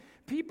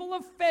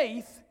people of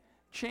faith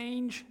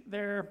change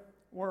their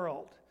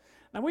world.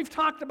 Now, we've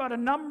talked about a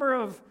number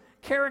of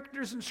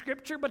characters in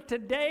Scripture, but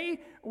today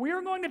we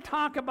are going to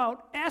talk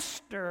about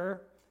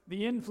Esther,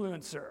 the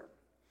influencer.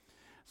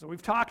 So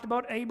we've talked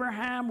about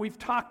Abraham, we've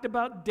talked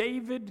about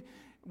David,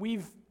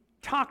 we've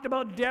talked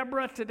about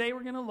Deborah. Today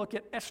we're going to look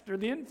at Esther,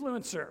 the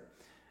influencer.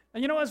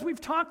 And as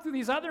we've talked through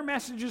these other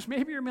messages,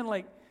 maybe you're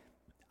like,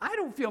 I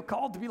don't feel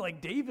called to be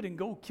like David and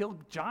go kill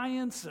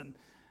giants, and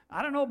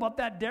I don't know about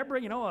that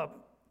Deborah,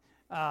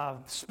 a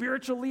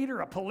spiritual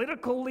leader, a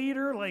political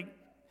leader, like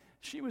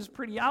she was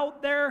pretty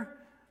out there.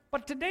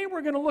 But today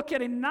we're going to look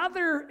at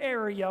another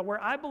area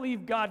where I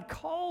believe God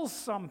calls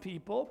some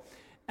people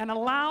and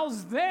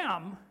allows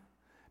them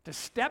to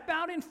step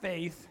out in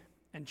faith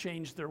and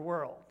change their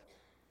world.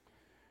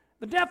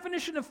 The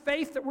definition of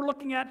faith that we're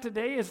looking at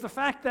today is the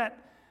fact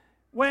that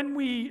when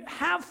we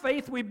have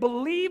faith, we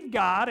believe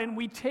God and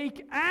we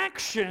take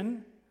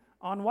action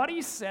on what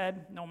He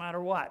said, no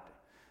matter what.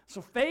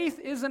 So faith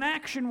is an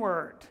action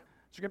word.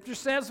 Scripture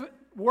says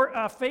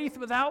faith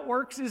without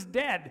works is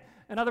dead.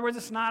 In other words,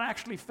 it's not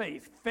actually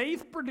faith.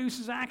 Faith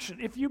produces action.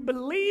 If you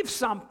believe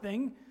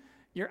something,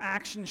 your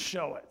actions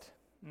show it.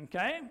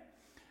 Okay?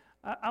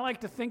 I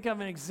like to think of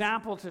an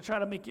example to try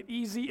to make it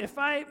easy. If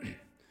I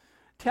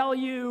tell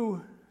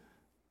you,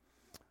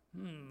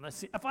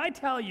 if I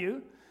tell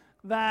you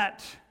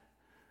that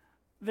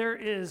there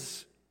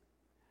is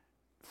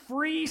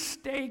free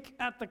steak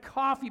at the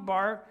coffee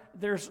bar,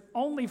 there's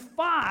only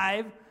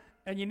 5,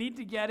 and you need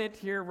to get it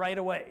here right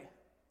away.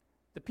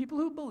 The people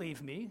who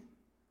believe me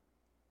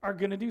are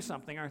going to do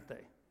something, aren't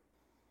they?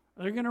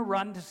 They're going to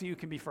run to see who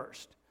can be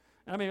first.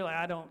 And I mean,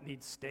 I don't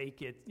need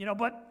steak,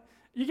 but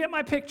you get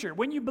my picture.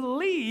 When you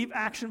believe,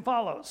 action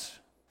follows.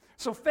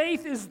 So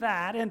faith is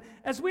that. And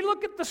as we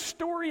look at the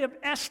story of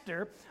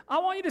Esther, I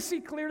want you to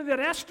see clearly that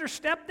Esther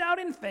stepped out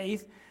in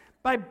faith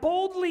by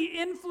boldly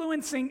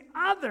influencing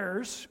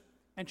others,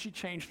 and she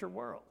changed her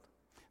world.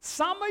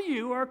 Some of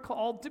you are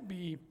called to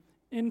be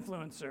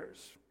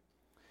influencers.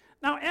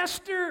 Now,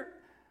 Esther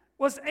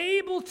was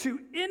able to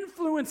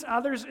influence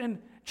others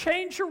and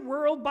change her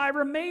world by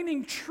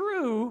remaining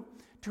true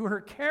to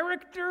her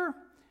character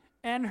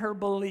and her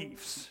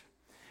beliefs.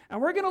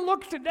 And we're going to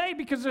look today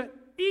because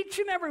each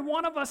and every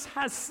one of us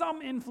has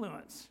some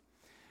influence.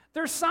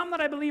 There's some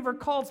that I believe are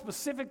called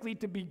specifically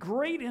to be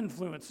great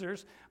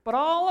influencers, but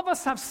all of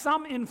us have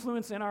some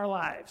influence in our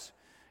lives.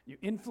 You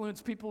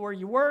influence people where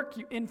you work,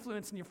 you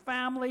influence in your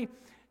family.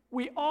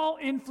 We all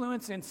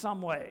influence in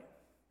some way,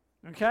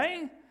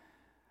 okay?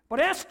 But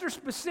Esther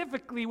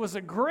specifically was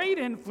a great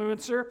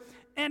influencer,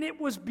 and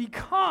it was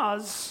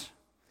because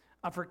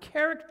of her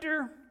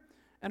character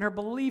and her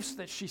beliefs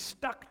that she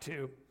stuck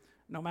to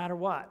no matter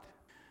what.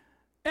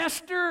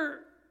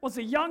 Esther was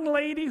a young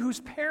lady whose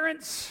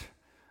parents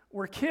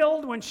were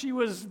killed when she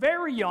was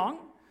very young,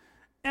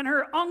 and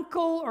her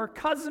uncle or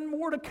cousin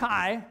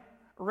Mordecai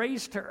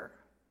raised her.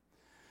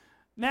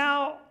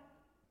 Now,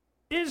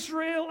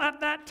 Israel at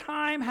that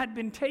time had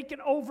been taken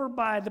over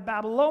by the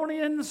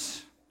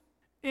Babylonians,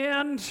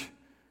 and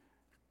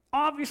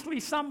obviously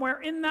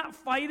somewhere in that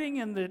fighting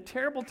and the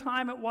terrible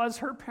time it was,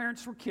 her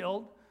parents were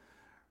killed.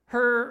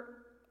 Her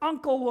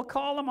uncle, we'll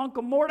call him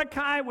Uncle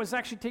Mordecai, was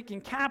actually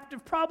taken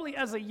captive, probably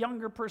as a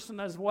younger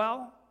person as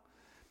well,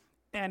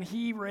 and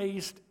he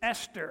raised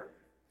Esther.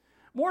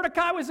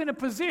 Mordecai was in a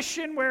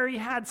position where he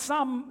had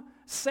some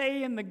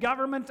say in the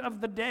government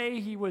of the day.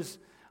 He was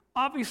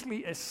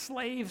obviously a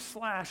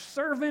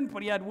slave/servant,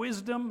 but he had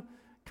wisdom,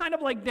 kind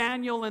of like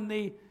Daniel, and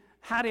they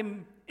had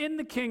him in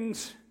the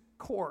king's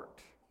court.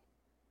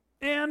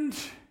 And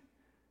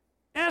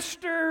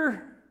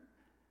Esther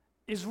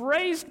is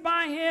raised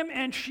by him,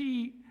 and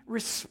she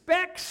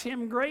respects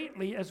him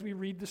greatly as we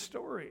read the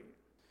story.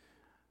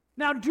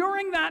 Now,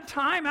 during that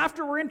time,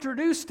 after we're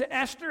introduced to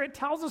Esther, it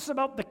tells us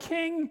about the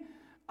king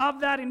of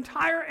that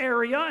entire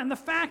area and the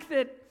fact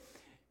that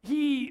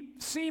he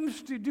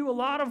seems to do a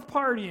lot of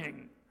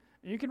partying.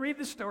 You can read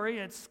the story.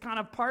 It's kind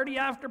of party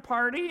after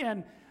party,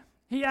 and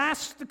he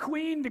asks the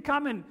queen to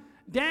come and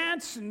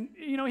dance, and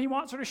he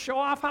wants her to show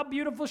off how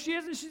beautiful she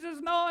is, and she says,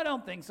 no, I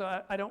don't think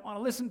so. I don't want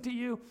to listen to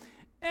you.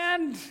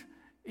 And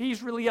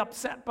he's really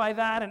upset by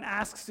that and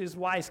asks his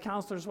wise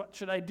counselors, what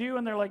should I do?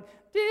 And they're like,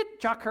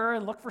 chuck her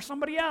and look for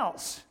somebody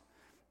else.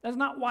 That's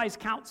not wise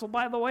counsel,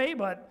 by the way,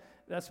 but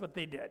that's what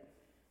they did.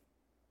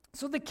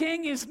 So the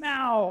king is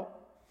now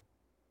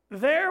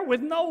there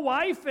with no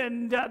wife,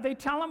 and they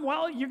tell him,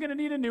 well, you're going to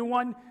need a new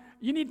one.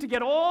 You need to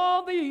get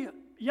all the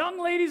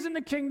young ladies in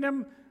the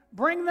kingdom,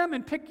 bring them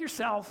and pick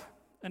yourself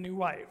a new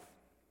wife.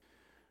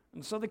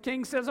 And so the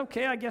king says,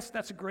 okay, I guess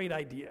that's a great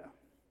idea.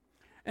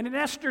 And in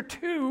Esther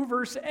 2,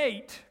 verse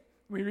 8,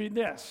 we read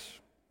this.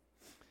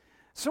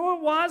 So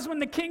it was when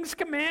the king's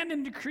command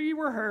and decree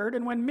were heard,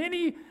 and when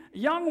many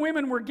young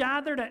women were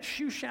gathered at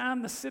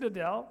Shushan the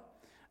citadel,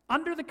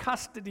 under the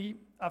custody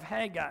of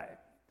Haggai,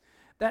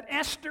 that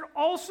Esther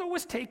also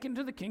was taken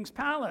to the king's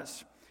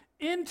palace,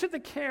 into the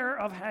care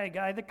of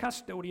Haggai, the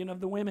custodian of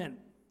the women.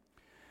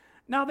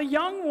 Now the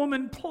young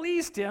woman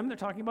pleased him, they're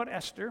talking about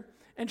Esther,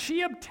 and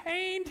she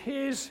obtained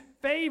his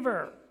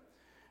favor.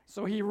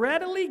 So he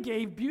readily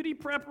gave beauty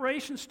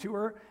preparations to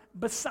her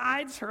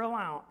besides her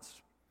allowance.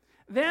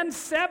 Then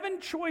 7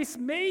 choice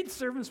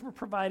maidservants were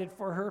provided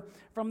for her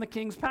from the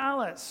king's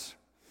palace.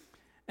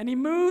 And he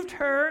moved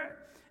her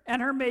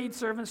and her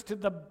maidservants to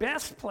the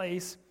best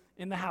place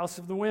in the house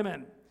of the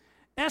women.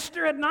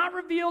 Esther had not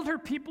revealed her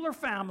people or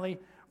family,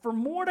 for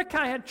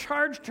Mordecai had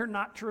charged her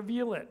not to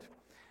reveal it.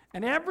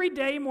 And every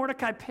day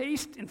Mordecai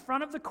paced in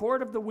front of the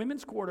court of the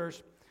women's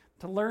quarters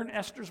to learn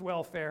Esther's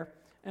welfare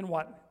and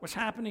what was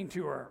happening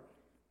to her.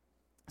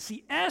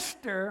 See,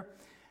 Esther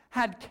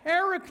had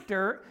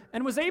character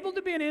and was able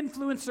to be an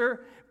influencer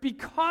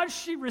because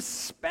she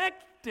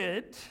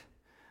respected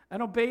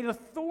and obeyed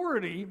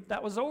authority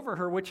that was over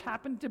her, which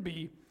happened to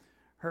be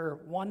her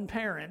one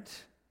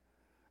parent,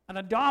 an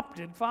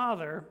adopted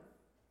father,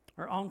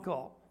 her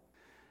uncle.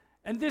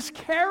 And this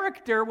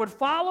character would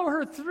follow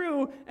her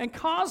through and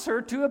cause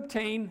her to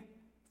obtain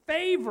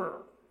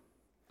favor.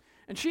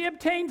 And she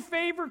obtained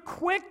favor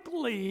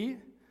quickly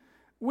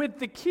with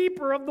the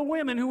keeper of the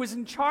women, who was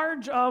in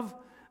charge of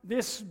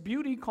this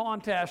beauty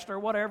contest or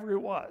whatever it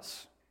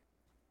was.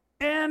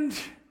 And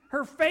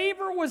her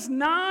favor was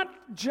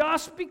not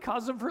just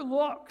because of her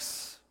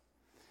looks.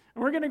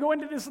 And we're going to go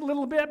into this a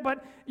little bit,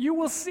 but you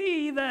will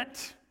see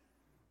that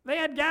they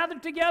had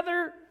gathered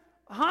together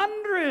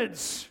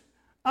hundreds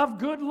of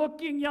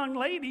good-looking young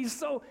ladies,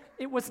 so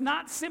it was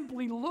not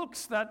simply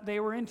looks that they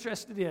were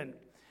interested in.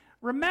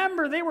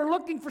 Remember, they were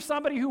looking for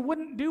somebody who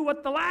wouldn't do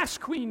what the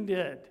last queen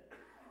did.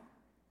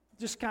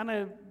 Just kind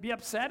of be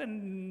upset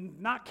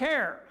and not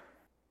care.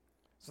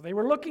 So they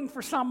were looking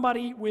for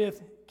somebody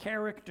with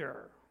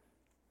character.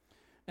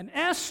 And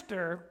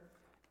Esther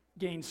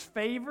gains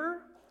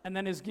favor and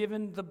then is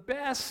given the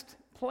best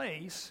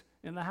place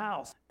in the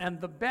house. And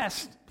the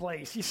best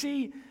place. You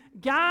see,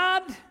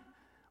 God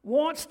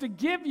wants to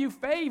give you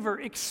favor,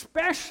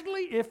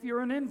 especially if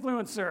you're an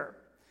influencer.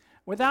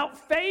 Without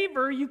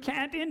favor, you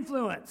can't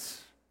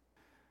influence.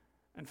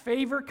 And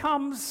favor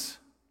comes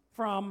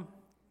from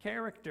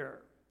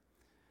character.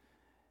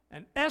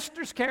 And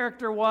Esther's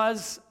character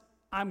was,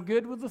 I'm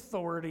good with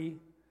authority.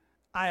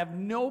 I have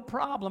no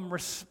problem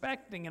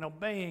respecting and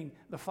obeying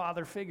the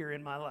father figure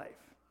in my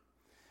life.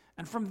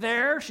 And from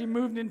there, she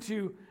moved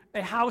into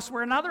a house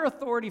where another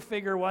authority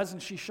figure was,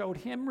 and she showed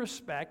him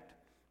respect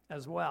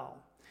as well.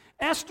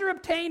 Esther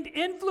obtained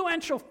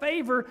influential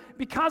favor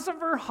because of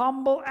her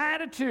humble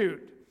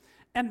attitude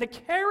and the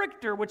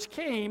character which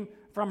came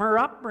from her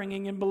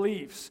upbringing and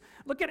beliefs.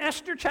 Look at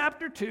Esther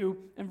chapter 2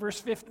 and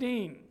verse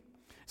 15. It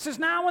says,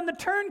 Now when the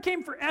turn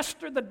came for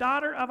Esther, the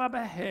daughter of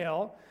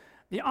Abihail,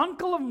 the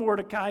uncle of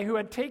Mordecai, who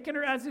had taken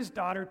her as his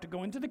daughter to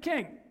go into the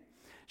king,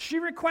 she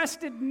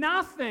requested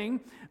nothing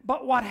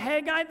but what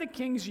Haggai, the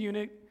king's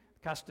eunuch,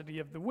 custody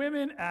of the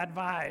women,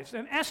 advised.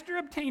 And Esther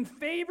obtained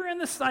favor in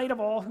the sight of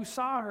all who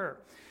saw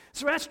her.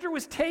 So Esther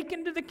was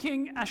taken to the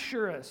king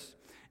Ahasuerus,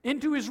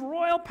 into his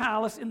royal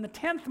palace in the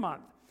 10th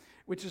month,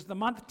 which is the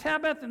month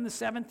Tebeth in the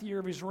 7th year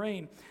of his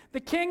reign. The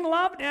king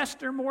loved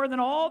Esther more than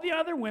all the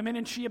other women,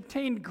 and she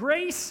obtained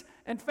grace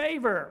and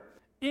favor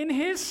in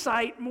his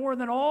sight more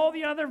than all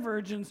the other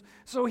virgins.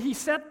 So he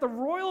set the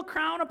royal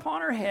crown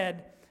upon her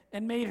head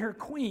and made her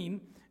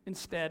queen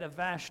instead of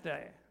Vashti.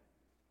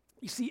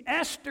 You see,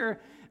 Esther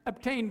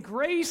obtained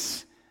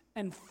grace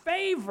and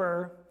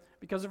favor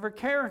because of her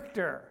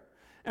character.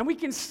 And we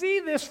can see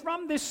this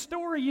from this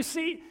story. You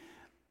see,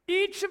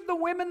 each of the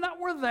women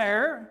that were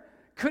there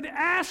could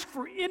ask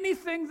for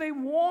anything they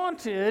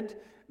wanted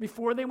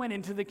before they went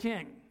into the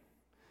king.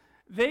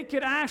 They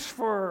could ask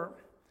for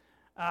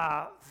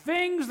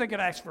things, they could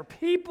ask for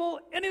people,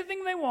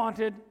 anything they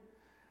wanted.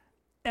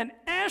 And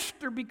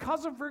Esther,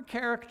 because of her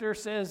character,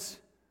 says,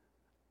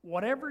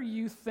 whatever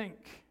you think,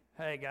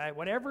 Haggai,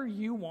 whatever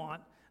you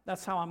want,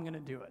 that's how I'm going to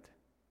do it.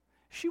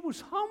 She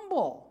was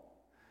humble.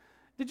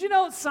 Did you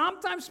know that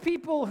sometimes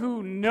people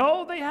who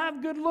know they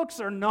have good looks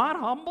are not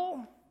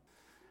humble?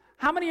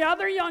 How many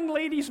other young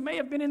ladies may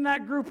have been in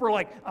that group who are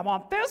like, I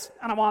want this,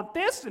 and I want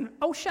this, and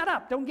oh, shut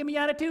up, don't give me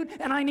attitude,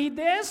 and I need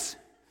this,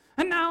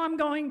 and now I'm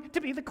going to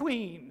be the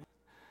queen.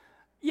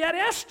 Yet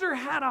Esther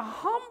had a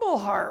humble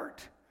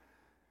heart.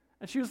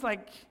 And she was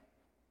like,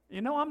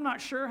 you know, I'm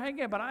not sure,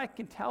 Haggai, but I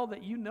can tell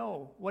that you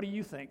know. What do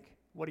you think?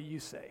 What do you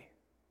say?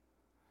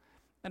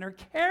 And her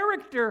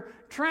character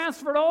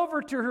transferred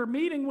over to her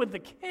meeting with the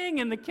king,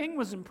 and the king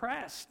was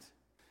impressed.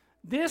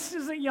 This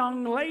is a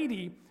young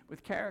lady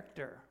with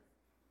character.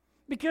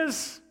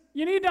 Because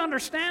you need to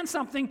understand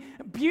something.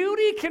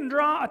 Beauty can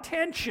draw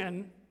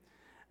attention,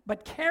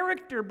 but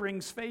character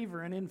brings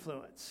favor and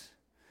influence.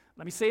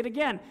 Let me say it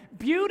again.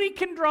 Beauty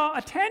can draw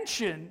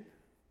attention,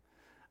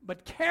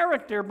 but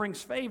character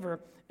brings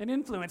favor and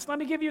influence. Let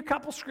me give you a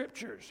couple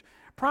scriptures.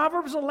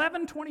 Proverbs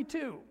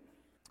 11:22.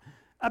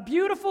 A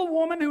beautiful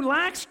woman who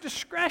lacks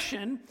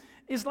discretion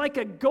is like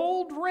a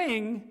gold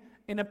ring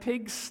in a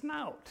pig's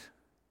snout.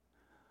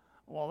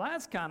 Well,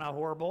 that's kind of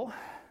horrible.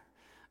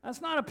 That's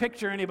not a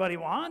picture anybody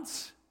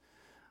wants.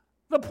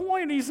 The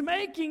point he's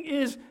making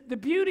is the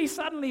beauty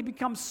suddenly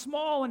becomes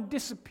small and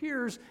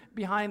disappears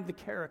behind the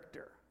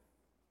character.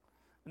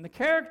 And the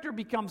character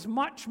becomes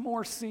much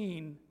more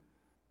seen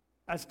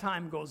as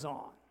time goes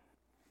on.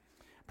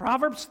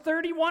 Proverbs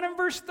 31 and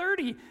verse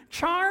 30,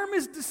 charm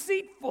is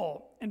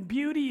deceitful and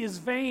beauty is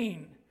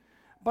vain,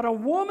 but a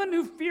woman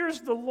who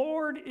fears the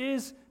Lord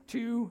is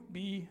to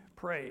be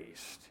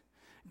praised.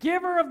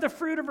 Give her of the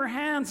fruit of her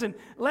hands and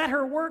let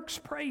her works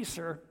praise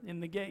her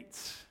in the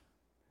gates.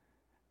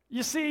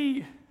 You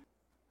see,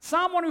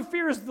 someone who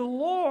fears the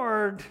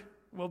Lord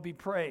will be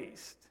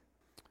praised.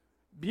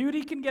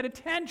 Beauty can get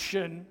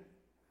attention,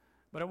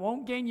 but it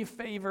won't gain you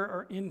favor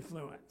or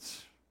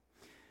influence.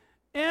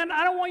 And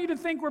I don't want you to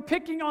think we're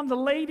picking on the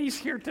ladies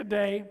here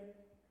today.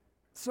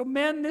 So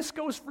men, this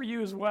goes for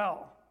you as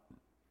well.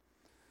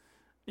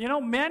 You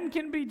know, men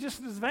can be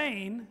just as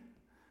vain.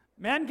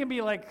 Men can be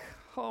like,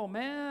 oh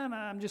man,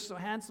 I'm just so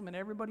handsome and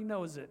everybody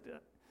knows it.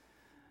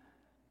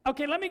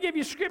 Okay, let me give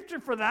you scripture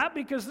for that,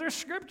 because there's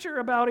scripture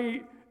about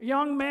a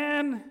young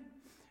man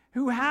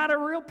who had a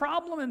real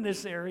problem in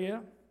this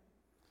area.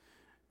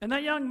 And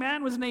that young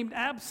man was named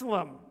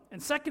Absalom. In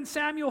 2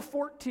 Samuel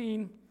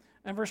 14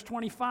 and verse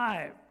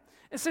 25.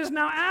 It says,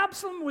 now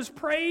Absalom was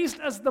praised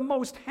as the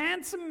most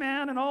handsome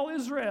man in all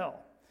Israel.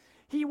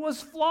 He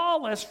was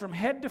flawless from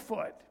head to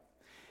foot.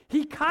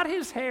 He cut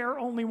his hair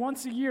only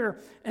once a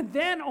year, and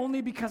then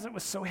only because it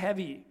was so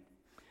heavy.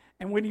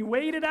 And when he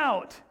weighed it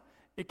out,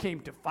 it came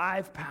to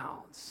 5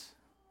 pounds.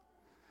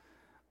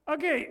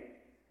 Okay,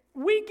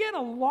 we get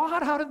a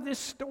lot out of this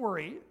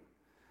story,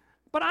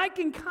 but I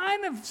can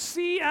kind of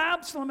see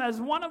Absalom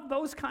as one of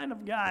those kind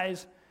of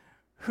guys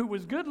who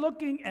was good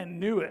looking and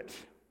knew it.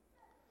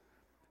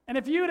 And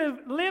if you'd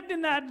have lived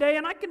in that day,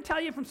 and I can tell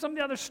you from some of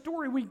the other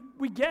story,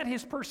 we get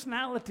his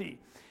personality.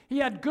 He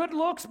had good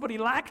looks, but he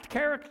lacked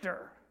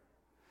character.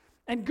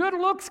 And good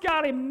looks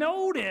got him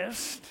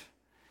noticed,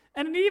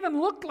 and it even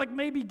looked like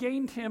maybe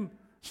gained him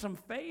some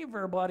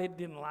favor, but it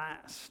didn't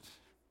last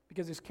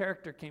because his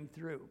character came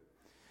through.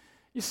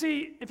 You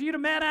see, if you'd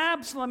have met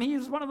Absalom, he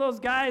was one of those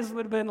guys who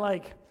would have been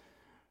like,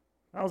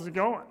 how's it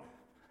going?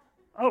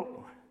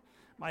 Oh,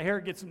 my hair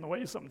gets in the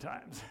way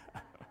sometimes.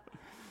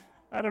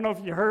 I don't know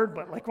if you heard,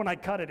 but like when I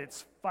cut it,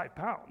 it's 5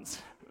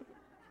 pounds.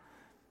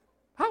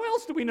 How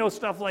else do we know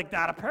stuff like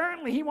that?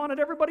 Apparently, he wanted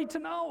everybody to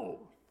know.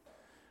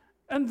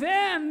 And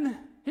then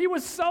he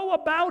was so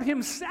about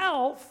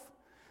himself,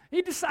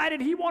 he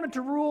decided he wanted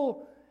to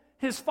rule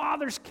his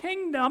father's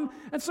kingdom,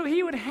 and so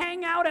he would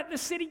hang out at the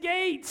city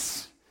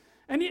gates.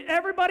 And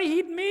everybody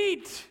he'd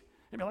meet,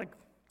 he'd be like,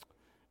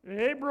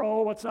 hey,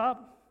 bro, what's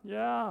up?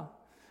 Yeah.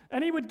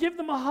 And he would give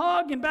them a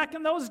hug, and back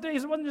in those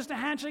days, it wasn't just a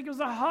handshake, it was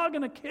a hug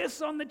and a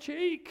kiss on the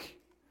cheek.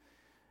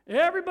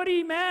 Everybody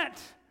he met.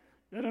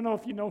 I don't know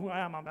if you know who I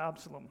am. I'm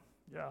Absalom.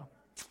 Yeah.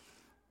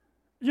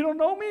 You don't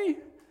know me?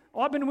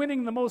 Oh, I've been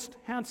winning the most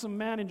handsome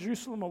man in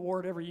Jerusalem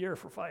award every year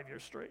for 5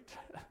 years straight.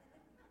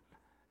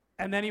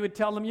 And then he would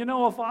tell them, you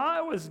know, if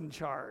I was in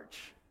charge,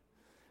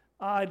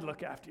 I'd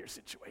look after your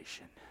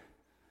situation.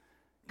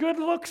 Good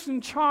looks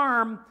and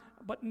charm,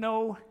 but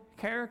no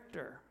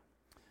character.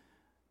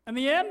 And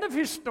the end of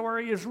his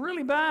story is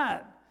really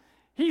bad.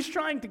 He's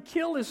trying to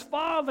kill his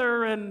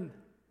father, and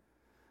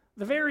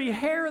the very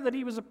hair that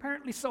he was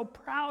apparently so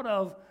proud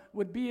of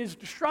would be his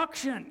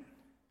destruction.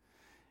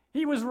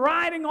 He was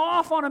riding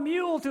off on a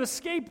mule to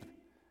escape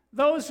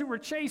those who were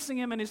chasing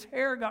him, and his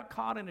hair got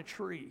caught in a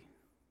tree,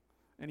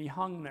 and he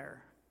hung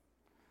there.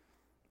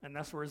 And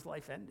that's where his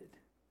life ended.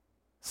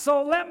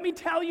 So let me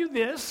tell you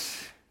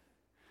this.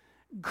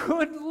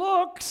 Good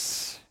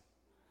looks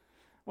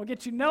will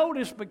get you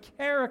noticed, but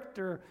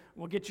character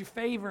will get you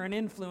favor and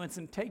influence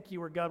and take you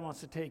where God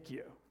wants to take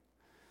you.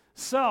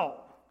 So,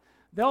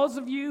 those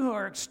of you who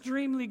are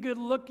extremely good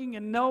looking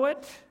and know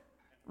it,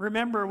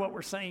 remember what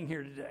we're saying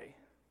here today.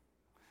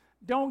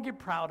 Don't get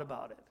proud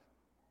about it.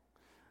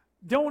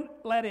 Don't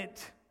let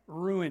it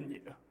ruin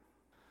you.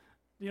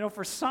 You know,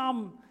 for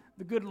some,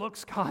 the good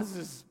looks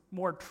causes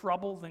more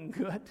trouble than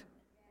good.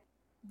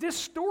 This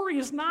story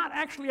is not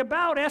actually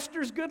about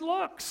Esther's good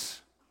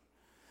looks.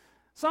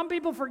 Some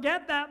people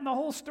forget that, and the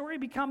whole story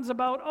becomes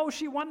about, oh,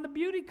 she won the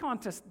beauty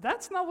contest.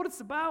 That's not what it's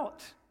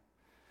about.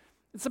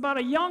 It's about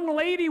a young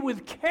lady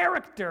with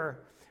character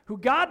who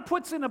God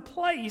puts in a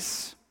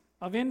place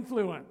of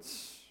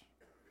influence.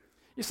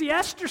 You see,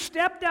 Esther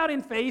stepped out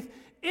in faith,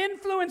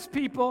 influenced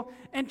people,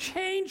 and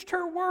changed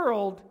her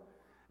world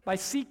by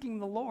seeking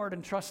the Lord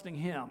and trusting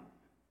Him.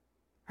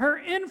 Her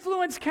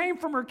influence came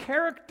from her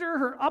character,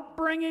 her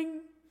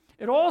upbringing.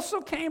 It also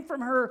came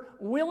from her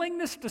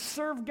willingness to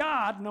serve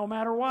God no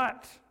matter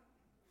what.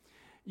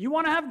 You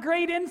want to have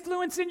great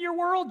influence in your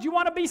world? You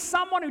want to be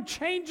someone who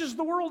changes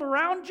the world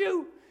around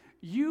you?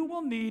 You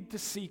will need to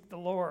seek the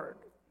Lord.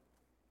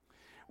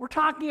 We're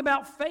talking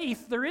about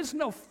faith. There is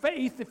no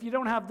faith if you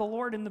don't have the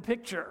Lord in the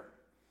picture.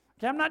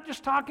 Okay, I'm not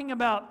just talking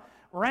about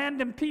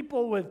random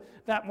people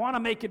that want to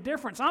make a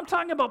difference. I'm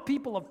talking about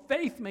people of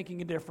faith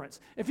making a difference.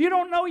 If you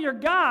don't know your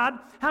God,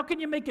 how can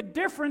you make a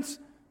difference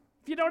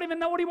if you don't even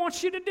know what He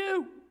wants you to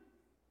do?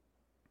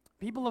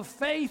 People of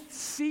faith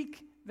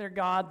seek their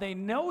God, they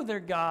know their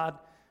God,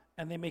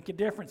 and they make a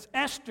difference.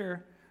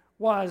 Esther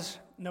was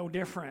no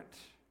different.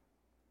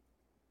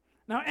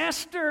 Now,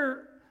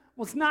 Esther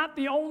was not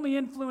the only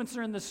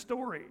influencer in the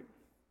story.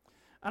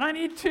 And I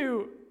need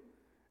to,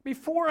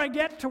 before I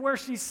get to where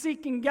she's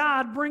seeking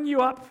God, bring you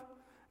up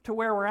to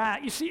where we're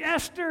at. You see,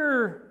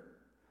 Esther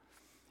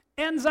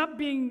ends up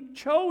being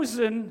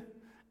chosen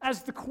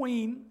as the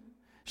queen.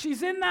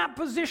 She's in that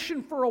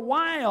position for a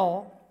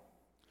while,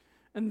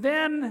 and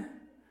then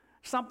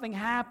something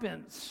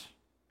happens.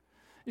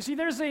 You see,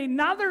 there's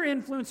another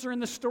influencer in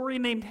the story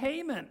named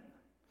Haman.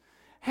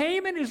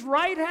 Haman is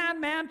right-hand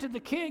man to the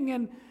king,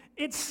 and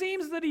it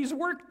seems that he's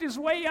worked his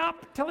way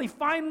up till he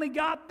finally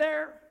got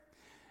there.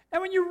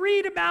 And when you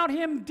read about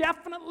him,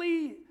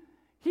 definitely,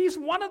 he's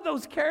one of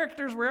those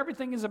characters where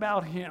everything is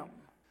about him.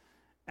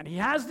 And he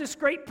has this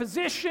great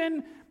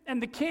position, and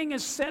the king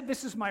has said,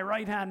 this is my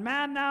right-hand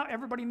man now.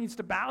 Everybody needs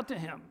to bow to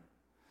him.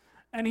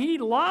 And he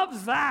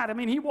loves that. I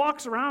mean, he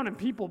walks around and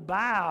people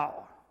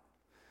bow.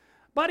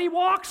 But he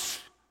walks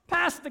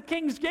past the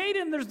king's gate,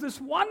 and there's this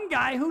one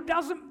guy who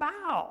doesn't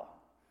bow.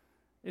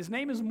 His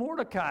name is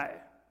Mordecai.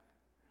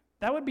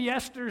 That would be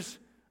Esther's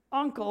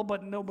uncle,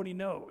 but nobody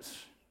knows.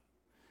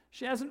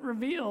 She hasn't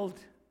revealed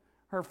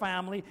her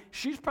family.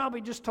 She's probably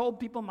just told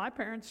people, my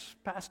parents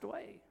passed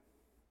away.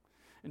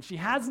 And she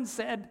hasn't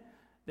said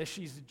that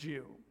she's a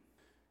Jew.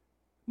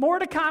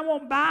 Mordecai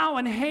won't bow,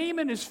 and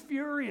Haman is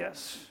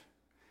furious.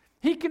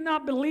 He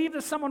cannot believe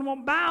that someone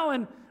won't bow,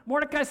 and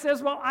Mordecai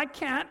says, well, I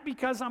can't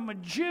because I'm a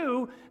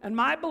Jew, and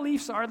my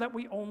beliefs are that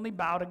we only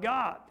bow to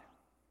God.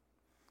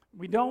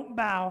 We don't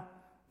bow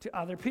to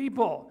other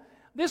people.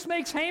 This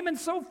makes Haman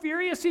so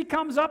furious, he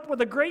comes up with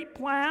a great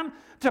plan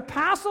to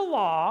pass a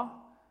law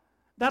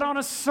that on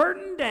a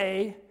certain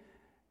day,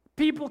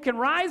 people can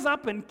rise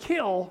up and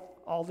kill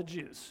all the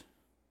Jews.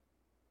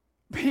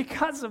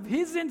 Because of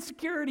his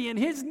insecurity and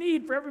his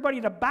need for everybody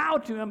to bow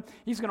to him,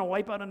 he's going to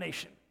wipe out a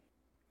nation.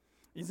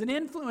 He's an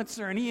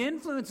influencer, and he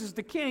influences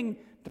the king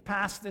to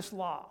pass this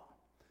law.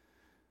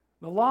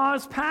 The law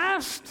is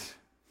passed,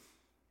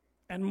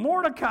 and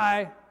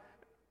Mordecai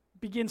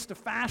begins to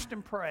fast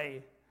and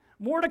pray.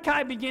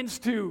 Mordecai begins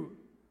to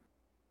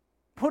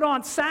put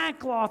on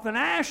sackcloth and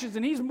ashes,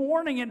 and he's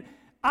mourning, and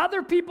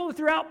other people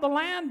throughout the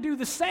land do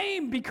the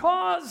same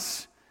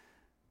because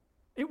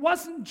it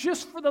wasn't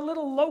just for the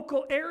little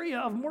local area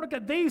of Mordecai.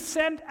 They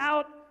sent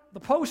out the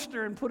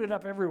poster and put it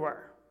up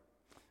everywhere.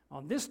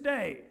 On this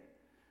day,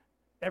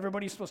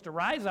 everybody's supposed to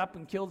rise up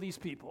and kill these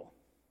people.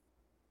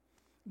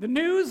 The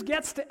news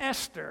gets to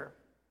Esther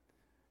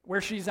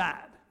where she's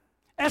at.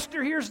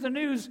 Esther hears the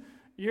news.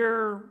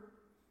 Your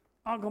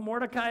Uncle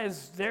Mordecai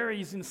is there.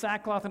 He's in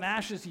sackcloth and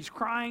ashes. He's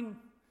crying.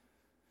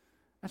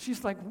 And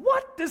she's like,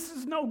 what? This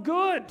is no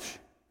good.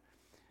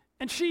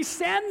 And she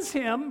sends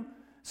him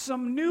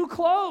some new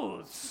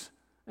clothes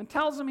and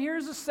tells him,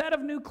 here's a set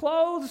of new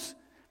clothes.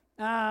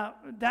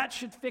 That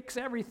should fix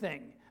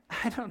everything.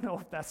 I don't know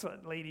if that's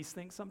what ladies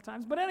think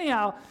sometimes. But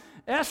anyhow,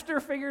 Esther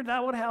figured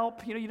that would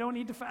help. You don't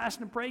need to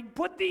fast and pray.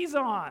 Put these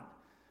on.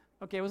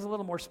 Okay, it was a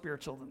little more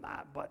spiritual than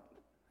that, but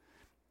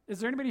is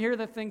there anybody here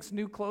that thinks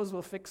new clothes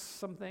will fix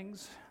some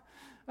things?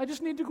 I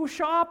just need to go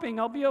shopping.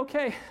 I'll be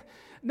okay.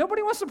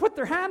 Nobody wants to put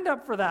their hand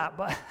up for that,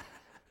 but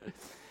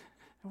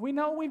we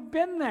know we've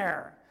been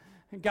there.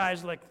 And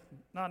guys like,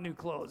 not new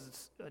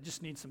clothes. I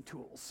just need some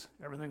tools.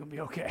 Everything will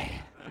be okay.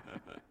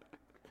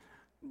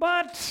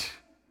 But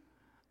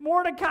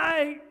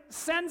Mordecai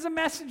sends a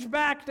message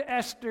back to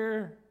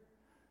Esther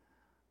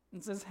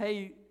and says,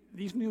 hey,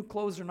 these new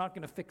clothes are not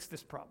going to fix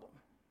this problem.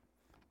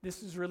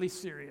 This is really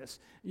serious.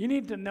 You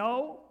need to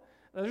know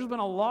that there's been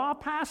a law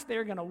passed.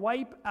 They're going to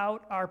wipe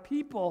out our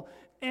people.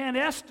 And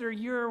Esther,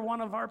 you're one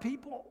of our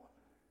people.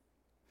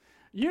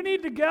 You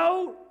need to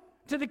go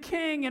to the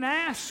king and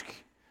ask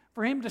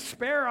for him to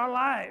spare our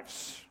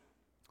lives.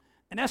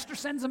 And Esther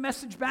sends a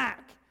message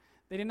back.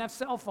 They didn't have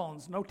cell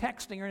phones, no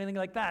texting or anything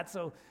like that.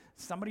 So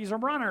somebody's a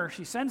runner.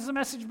 She sends the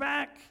message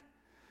back.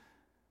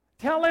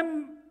 Tell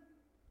him,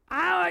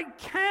 I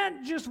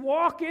can't just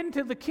walk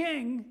into the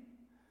king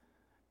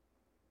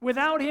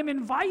without him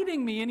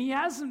inviting me, and he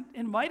hasn't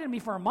invited me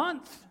for a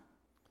month.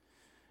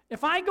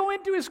 If I go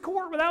into his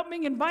court without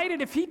being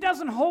invited, if he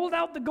doesn't hold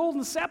out the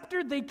golden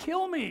scepter, they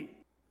kill me.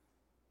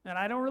 And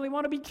I don't really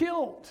want to be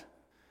killed.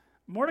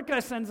 Mordecai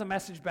sends a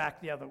message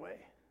back the other way.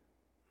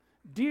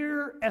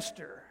 Dear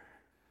Esther,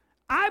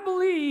 I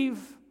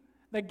believe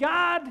that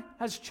God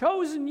has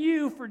chosen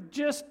you for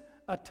just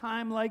a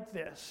time like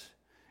this.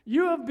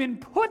 You have been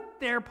put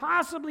there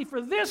possibly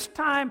for this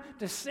time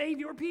to save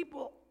your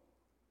people.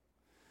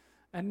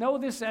 And know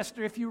this,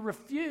 Esther, if you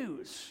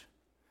refuse,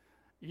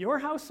 your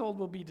household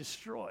will be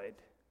destroyed,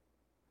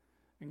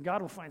 and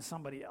God will find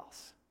somebody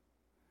else.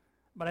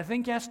 But I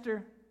think,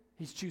 Esther,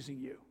 he's choosing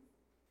you.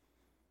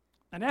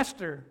 And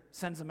Esther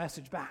sends a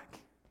message back.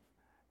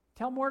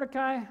 Tell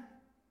Mordecai,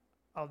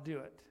 I'll do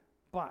it.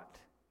 But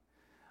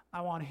I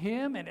want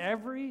him and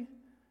every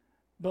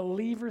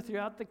believer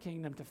throughout the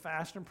kingdom to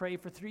fast and pray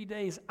for 3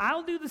 days.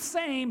 I'll do the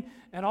same,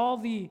 and all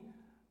the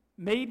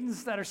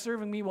maidens that are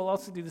serving me will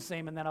also do the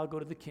same, and then I'll go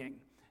to the king.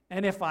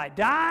 And if I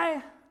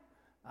die,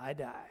 I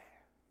die.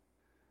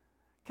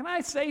 Can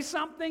I say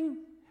something?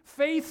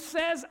 Faith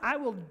says, I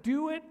will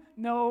do it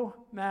no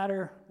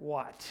matter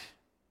what.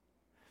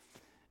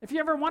 If you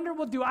ever wonder,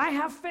 well, do I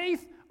have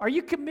faith? Are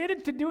you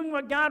committed to doing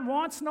what God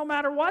wants no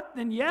matter what?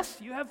 Then yes,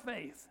 you have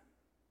faith.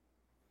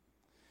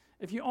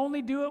 If you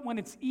only do it when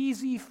it's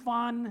easy,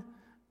 fun,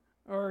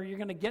 or you're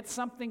going to get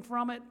something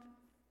from it,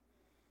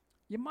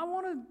 you might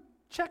want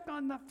to check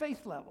on that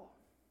faith level.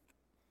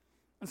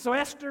 And so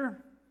Esther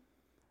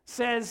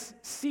says,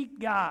 seek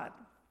God.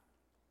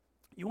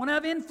 You want to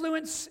have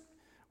influence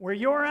where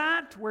you're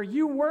at, where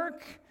you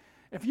work.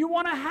 If you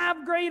want to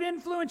have great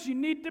influence, you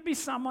need to be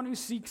someone who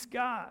seeks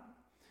God.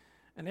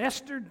 And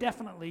Esther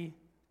definitely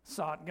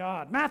sought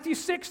God. Matthew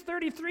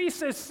 6:33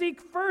 says,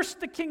 seek first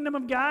the kingdom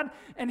of God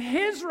and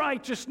his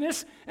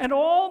righteousness, and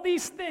all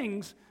these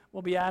things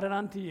will be added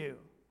unto you.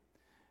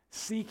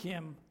 Seek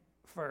him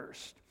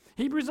first.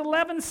 Hebrews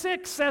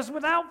 11:6 says,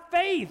 without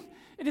faith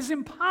it is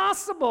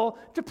impossible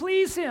to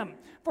please him.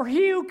 For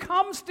he who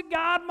comes to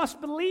God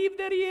must believe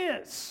that he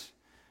is,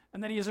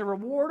 and that he is a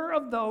rewarder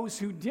of those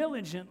who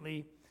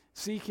diligently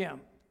seek him.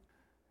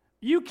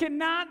 You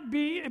cannot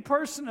be a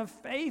person of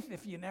faith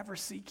if you never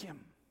seek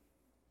him.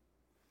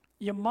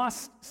 You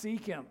must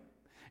seek him.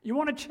 You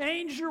want to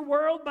change your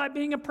world by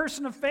being a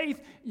person of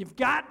faith, you've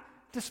got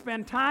to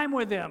spend time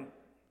with him.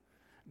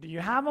 Do you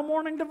have a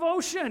morning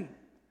devotion?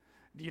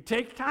 Do you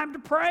take time to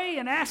pray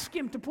and ask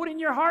him to put in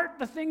your heart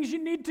the things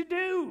you need to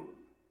do?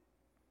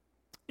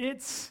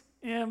 It's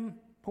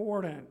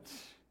important.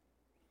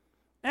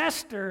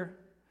 Esther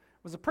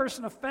was a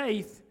person of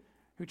faith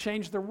who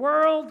changed the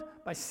world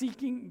by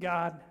seeking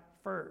God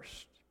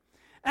first.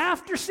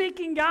 After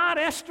seeking God,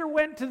 Esther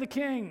went to the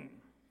king.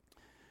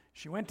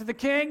 She went to the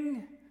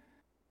king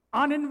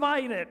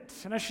uninvited.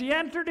 And as she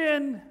entered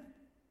in,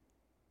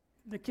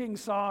 the king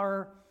saw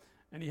her,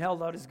 and he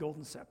held out his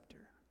golden scepter.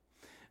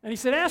 And he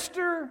said,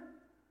 Esther,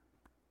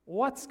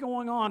 what's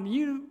going on?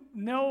 You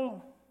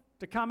know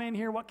to come in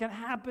here what can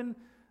happen.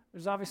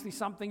 There's obviously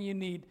something you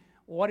need.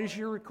 What is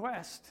your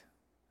request?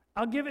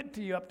 I'll give it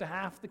to you up to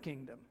half the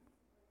kingdom.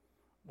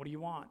 What do you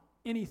want?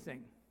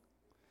 Anything.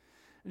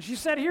 And she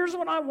said, here's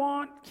what I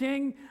want,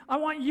 king. I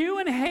want you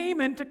and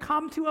Haman to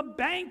come to a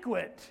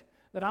banquet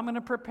that I'm going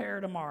to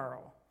prepare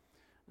tomorrow.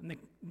 And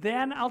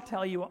then I'll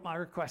tell you what my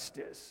request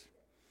is.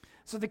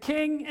 So the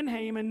king and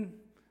Haman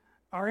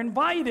are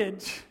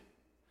invited,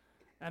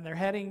 and they're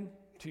heading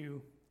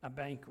to a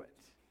banquet.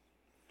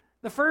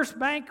 The first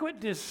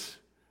banquet is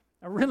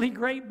a really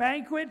great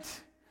banquet.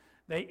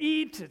 They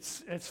eat,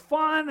 it's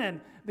fun,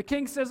 and the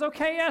king says,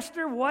 okay,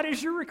 Esther, what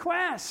is your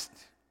request?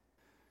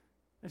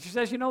 And she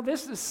says,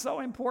 this is so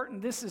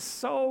important. This is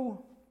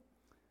so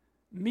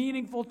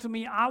meaningful to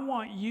me. I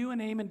want you and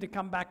Haman to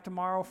come back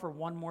tomorrow for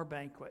one more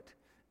banquet.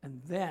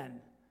 And then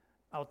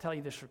I'll tell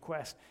you this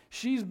request.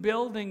 She's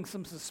building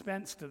some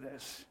suspense to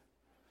this.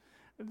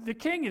 The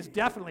king is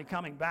definitely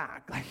coming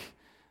back. Like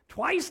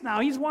twice now,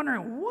 he's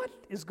wondering, what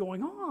is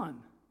going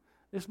on?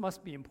 This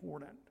must be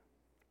important.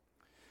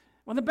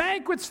 When the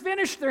banquet's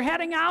finished, they're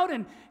heading out,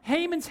 and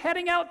Haman's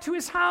heading out to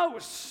his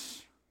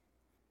house.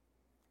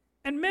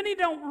 And many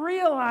don't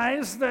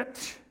realize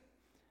that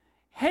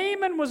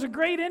Haman was a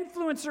great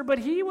influencer, but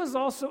he was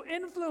also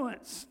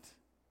influenced.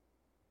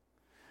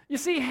 You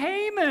see,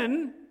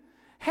 Haman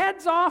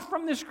heads off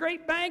from this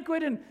great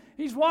banquet, and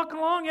he's walking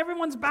along,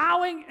 everyone's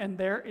bowing, and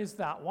there is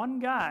that one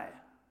guy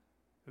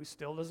who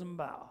still doesn't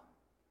bow.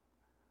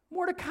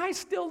 Mordecai's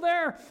still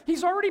there.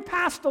 He's already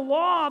passed a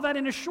law that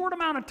in a short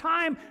amount of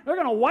time, they're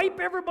going to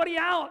wipe everybody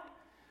out.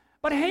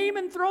 But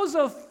Haman throws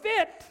a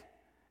fit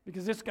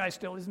because this guy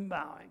still isn't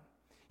bowing.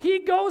 He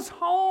goes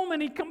home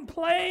and he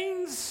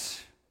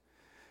complains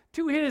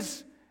to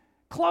his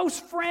close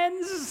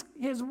friends,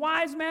 his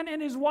wise men,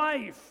 and his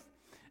wife.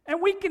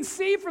 And we can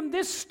see from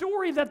this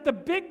story that the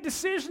big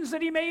decisions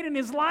that he made in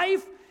his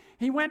life,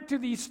 he went to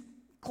these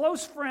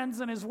close friends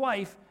and his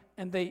wife,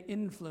 and they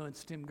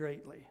influenced him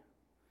greatly.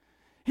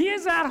 He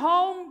is at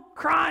home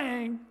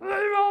crying, they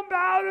don't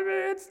bow to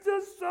me, it's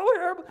just so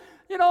terrible.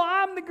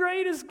 I'm the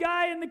greatest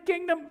guy in the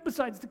kingdom,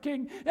 besides the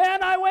king.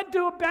 And I went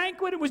to a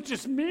banquet, it was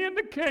just me and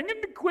the king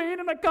and the queen,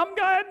 and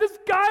this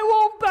guy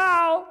won't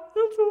bow.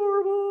 It's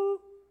horrible.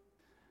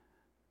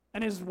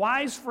 And his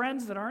wise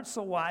friends that aren't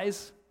so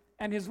wise,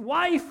 and his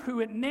wife,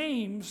 who it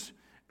names,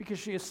 because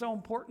she is so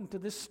important to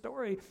this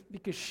story,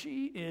 because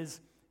she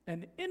is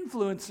an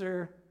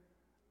influencer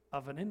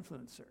of an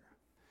influencer.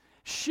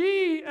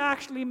 She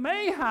actually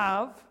may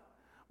have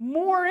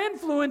more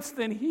influence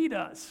than he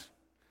does.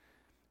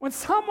 When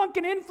someone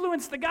can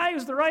influence the guy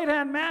who's the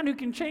right-hand man who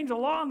can change a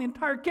law in the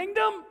entire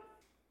kingdom,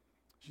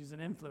 she's an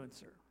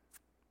influencer.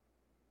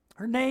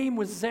 Her name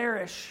was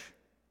Zeresh.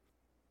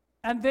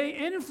 And they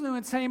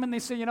influence Haman. They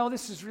say,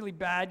 this is really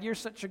bad. You're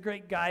such a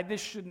great guy.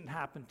 This shouldn't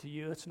happen to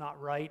you. It's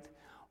not right.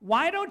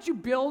 Why don't you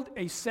build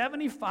a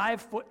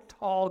 75-foot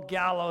tall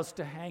gallows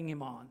to hang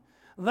him on?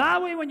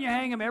 That way when you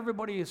hang him,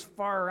 everybody as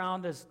far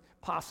around as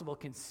possible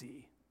can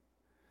see.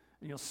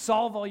 And you'll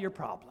solve all your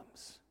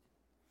problems.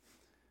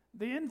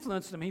 They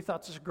influenced him. He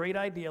thought, this is a great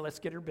idea. Let's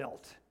get her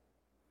built.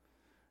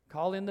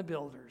 Call in the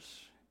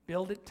builders.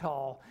 Build it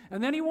tall.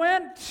 And then he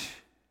went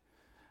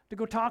to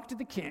go talk to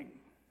the king.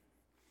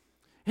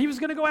 He was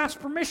going to go ask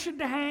permission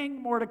to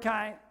hang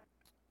Mordecai.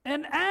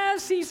 And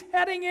as he's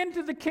heading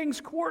into the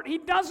king's court, he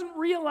doesn't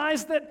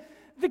realize that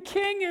the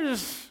king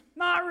has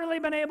not really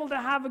been able to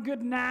have a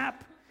good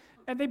nap.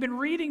 And they've been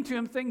reading to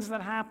him things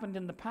that happened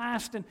in the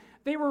past. And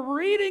they were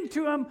reading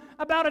to him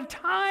about a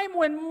time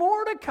when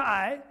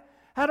Mordecai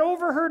had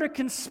overheard a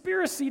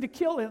conspiracy to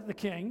kill the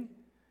king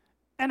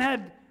and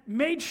had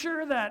made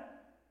sure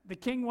that the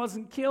king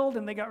wasn't killed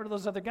and they got rid of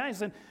those other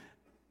guys. And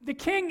the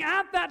king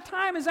at that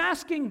time is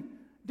asking,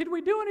 did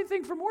we do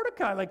anything for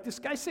Mordecai? Like, this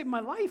guy saved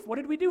my life. What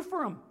did we do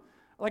for him?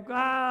 Like,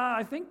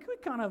 I think we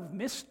kind of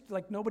missed,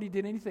 like nobody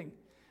did anything.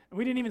 And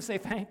we didn't even say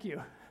thank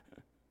you.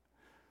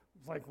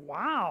 It's like,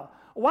 wow.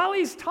 While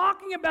he's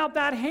talking about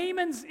that,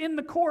 Haman's in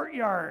the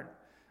courtyard.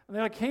 And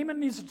they're like, Haman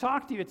needs to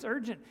talk to you. It's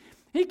urgent.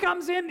 He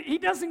comes in. He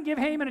doesn't give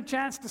Haman a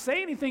chance to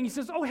say anything. He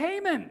says, oh,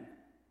 Haman,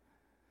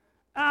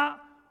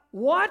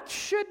 what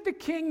should the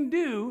king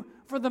do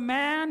for the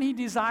man he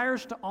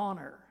desires to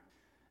honor?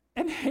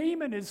 And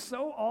Haman is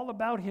so all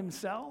about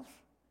himself.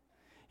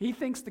 He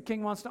thinks the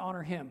king wants to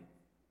honor him.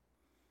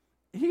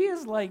 He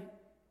is like,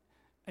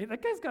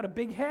 that guy's got a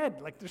big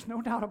head. Like, there's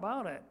no doubt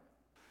about it.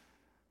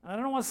 I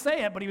don't want to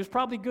say it, but he was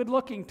probably good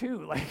looking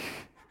too. Like,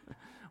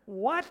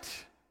 what?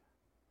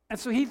 And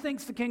so he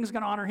thinks the king's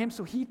going to honor him,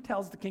 so he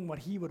tells the king what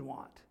he would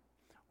want.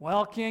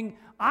 Well, king,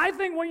 I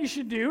think what you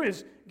should do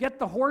is get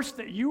the horse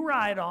that you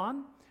ride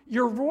on,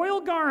 your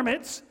royal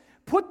garments,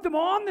 put them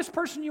on this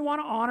person you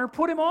want to honor,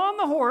 put him on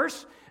the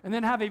horse, and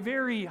then have a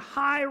very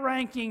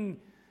high-ranking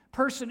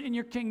person in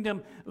your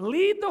kingdom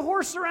lead the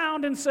horse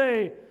around and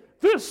say,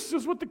 this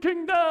is what the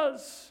king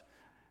does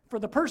for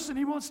the person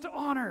he wants to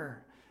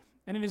honor.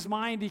 And in his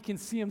mind, he can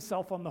see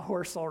himself on the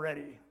horse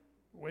already,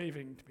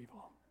 waving to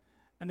people.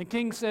 And the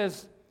king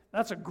says,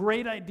 that's a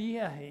great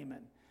idea,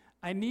 Haman.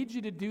 I need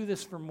you to do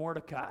this for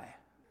Mordecai.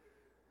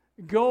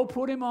 Go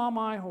put him on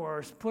my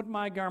horse, put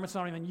my garments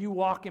on him, and you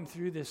walk him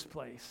through this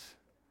place.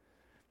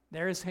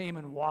 There's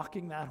Haman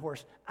walking that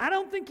horse. I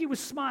don't think he was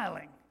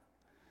smiling,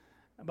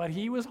 but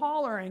he was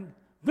hollering,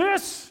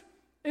 this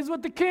is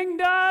what the king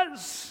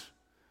does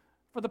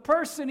for the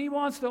person he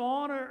wants to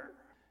honor.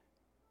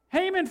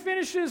 Haman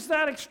finishes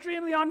that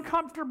extremely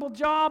uncomfortable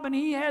job, and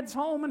he heads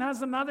home and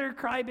has another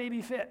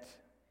crybaby fit.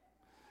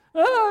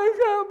 I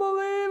can't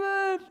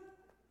believe it.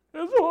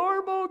 It's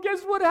horrible.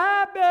 Guess what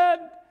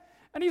happened?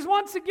 And he's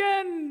once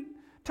again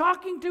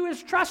talking to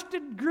his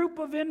trusted group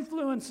of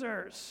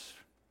influencers.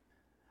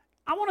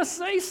 I want to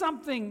say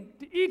something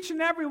to each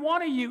and every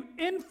one of you.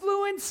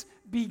 Influence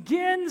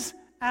begins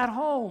at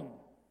home.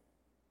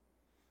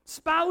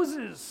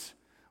 Spouses,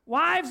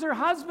 wives or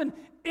husband,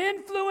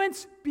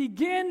 influence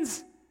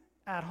begins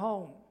at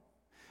home.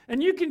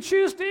 And you can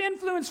choose to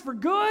influence for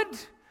good,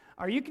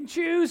 or you can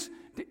choose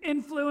to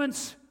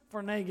influence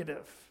for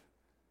negative.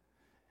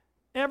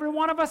 Every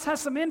one of us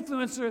has some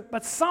influencer,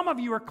 but some of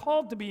you are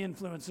called to be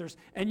influencers,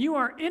 and you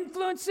are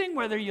influencing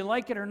whether you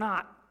like it or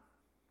not.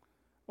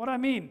 What I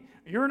mean,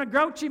 you're in a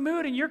grouchy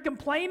mood and you're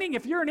complaining.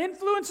 If you're an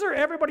influencer,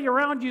 everybody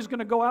around you is going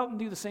to go out and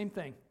do the same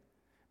thing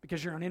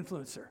because you're an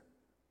influencer.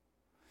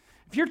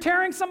 If you're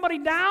tearing somebody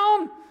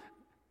down,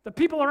 the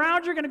people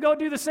around you are going to go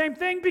do the same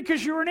thing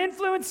because you're an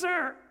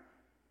influencer.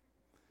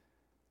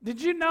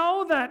 Did you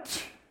know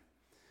that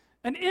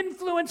an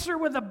influencer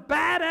with a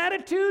bad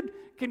attitude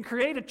can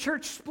create a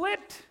church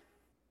split?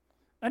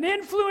 An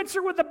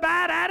influencer with a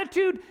bad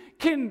attitude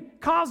can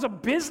cause a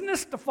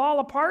business to fall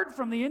apart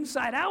from the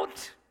inside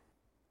out.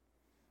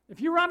 If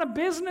you run a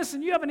business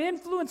and you have an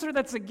influencer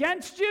that's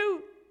against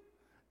you,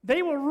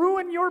 they will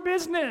ruin your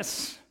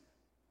business.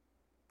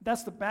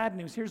 That's the bad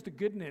news. Here's the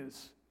good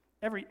news.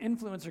 Every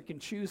influencer can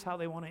choose how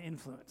they want to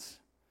influence.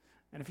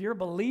 And if you're a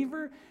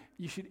believer,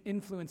 you should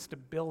influence to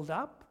build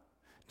up,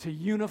 to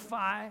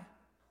unify,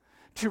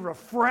 to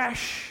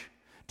refresh,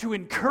 to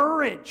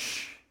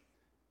encourage.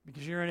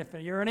 Because if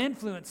you're an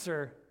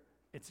influencer,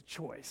 it's a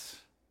choice.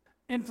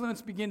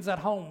 Influence begins at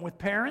home with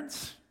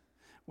parents,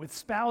 with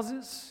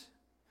spouses.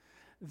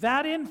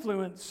 That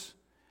influence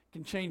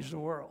can change the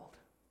world.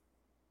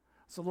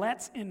 So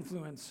let's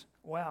influence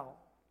well.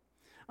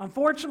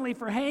 Unfortunately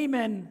for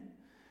Haman,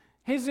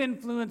 his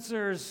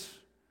influencers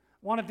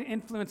wanted to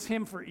influence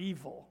him for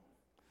evil.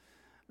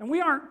 And we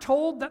aren't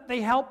told that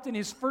they helped in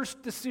his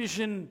first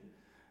decision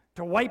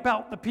to wipe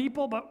out the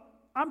people, but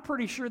I'm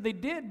pretty sure they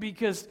did,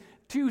 because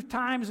 2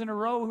 times in a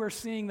row we're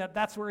seeing that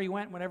that's where he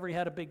went whenever he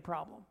had a big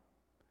problem.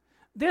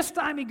 This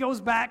time he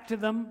goes back to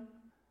them,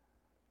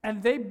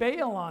 and they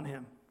bail on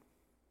him.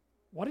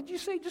 What did you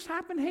say just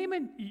happened,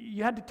 Haman?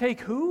 You had to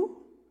take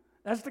who?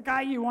 That's the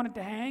guy you wanted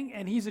to hang,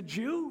 and he's a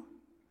Jew?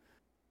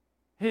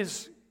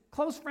 His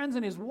close friends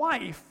and his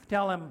wife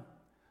tell him,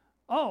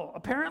 oh,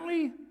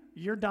 apparently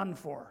you're done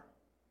for.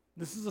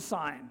 This is a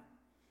sign.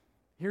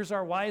 Here's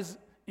our wise,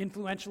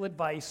 influential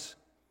advice.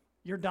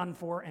 You're done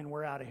for, and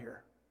we're out of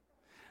here.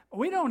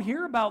 We don't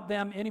hear about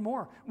them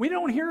anymore. We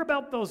don't hear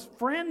about those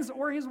friends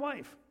or his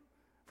wife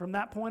from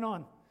that point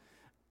on.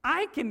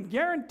 I can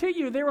guarantee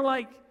you they were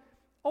like,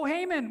 oh,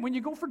 Haman, when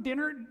you go for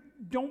dinner,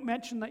 don't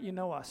mention that you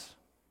know us.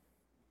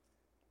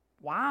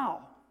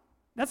 Wow.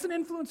 That's an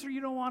influencer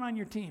you don't want on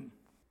your team.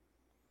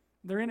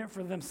 They're in it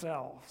for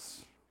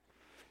themselves.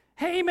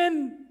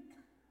 Haman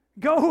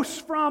goes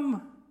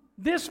from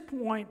this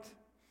point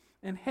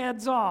and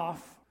heads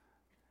off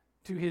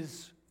to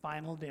his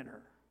final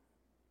dinner.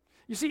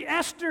 You see,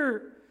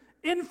 Esther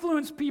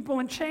influenced people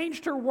and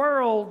changed her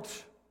world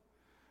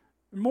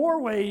in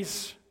more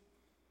ways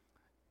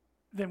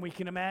than we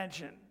can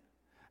imagine.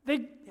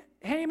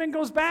 Haman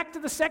goes back to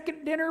the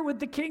second dinner with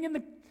the king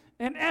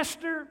and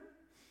Esther,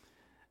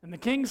 and the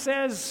king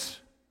says,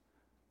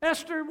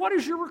 Esther, what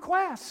is your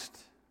request?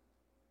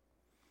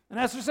 And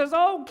Esther says,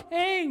 oh,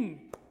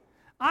 king,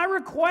 I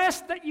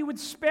request that you would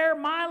spare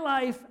my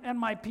life and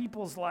my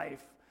people's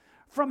life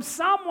from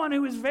someone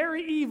who is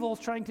very evil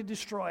trying to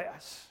destroy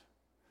us.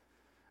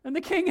 And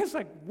the king is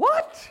like,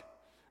 what?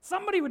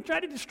 Somebody would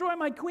try to destroy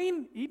my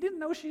queen? He didn't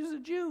know she was a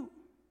Jew.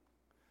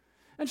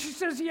 And she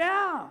says,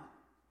 yeah,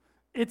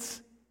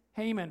 it's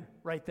Haman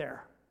right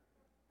there.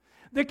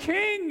 The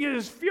king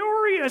is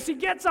furious. He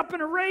gets up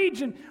in a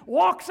rage and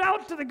walks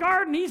out to the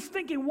garden. He's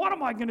thinking, what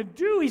am I going to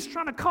do? He's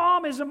trying to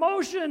calm his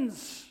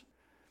emotions.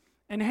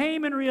 And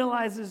Haman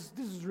realizes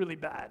this is really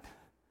bad.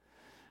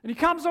 And he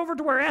comes over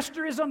to where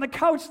Esther is on the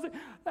couch.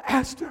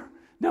 Esther,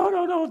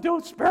 no,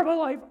 don't spare my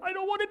life. I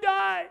don't want to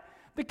die.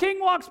 The king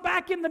walks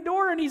back in the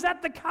door and he's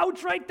at the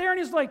couch right there and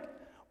he's like,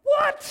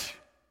 what?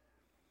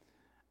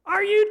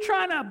 Are you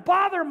trying to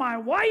bother my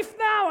wife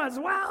now as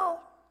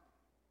well?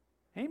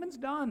 Haman's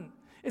done.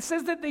 It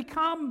says that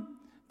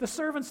the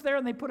servants there,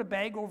 and they put a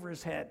bag over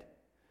his head.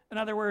 In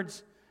other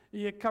words,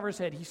 you cover his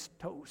head, he's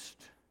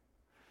toast.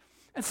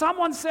 And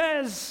someone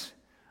says,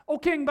 oh,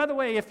 king, by the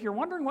way, if you're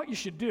wondering what you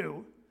should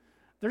do,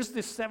 there's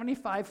this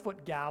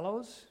 75-foot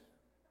gallows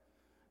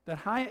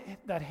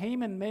that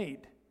Haman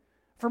made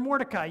for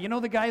Mordecai. You know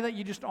the guy that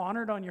you just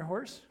honored on your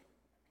horse?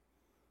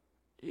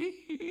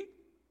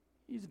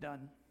 He's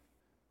done.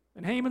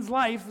 And Haman's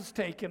life was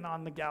taken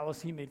on the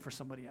gallows he made for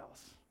somebody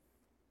else.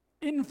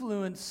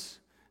 Influence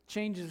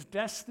changes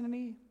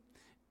destiny.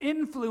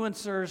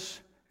 Influencers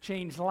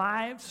change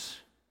lives.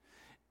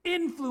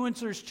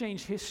 Influencers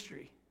change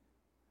history.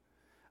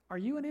 Are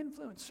you an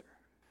influencer?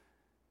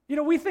 You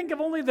know, we think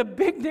of only the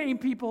big name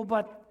people,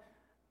 but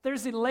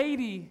there's a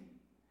lady,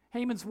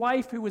 Haman's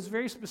wife, who was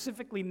very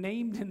specifically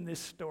named in this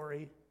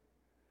story,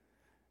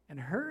 and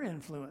her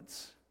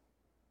influence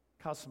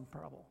caused some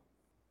trouble.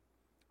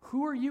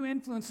 Who are you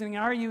influencing?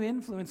 Are you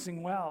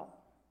influencing well?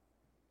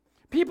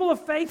 People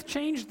of faith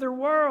change their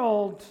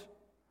world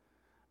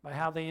by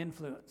how they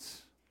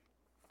influence.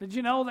 Did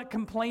you know that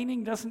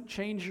complaining doesn't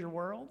change your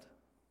world?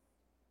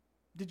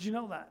 Did you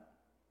know that?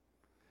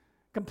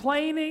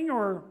 Complaining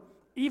or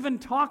even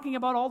talking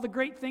about all the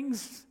great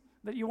things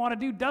that you want to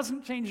do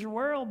doesn't change your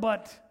world,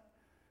 but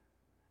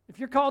if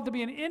you're called to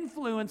be an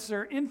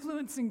influencer,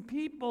 influencing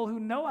people who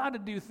know how to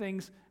do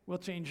things will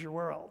change your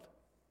world.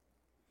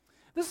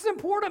 This is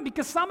important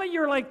because some of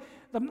you are like,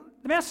 the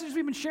messages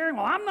we've been sharing,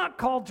 well, I'm not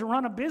called to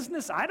run a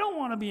business. I don't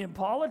want to be in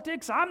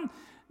politics. I'm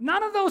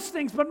none of those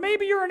things, but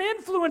maybe you're an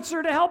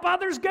influencer to help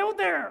others go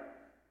there.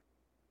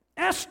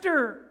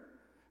 Esther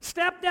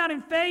stepped out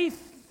in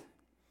faith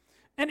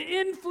and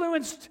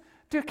influenced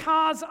to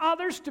cause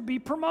others to be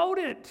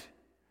promoted.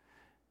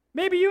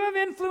 Maybe you have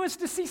influence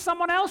to see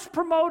someone else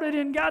promoted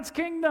in God's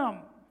kingdom.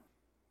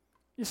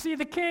 You see,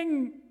 the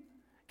king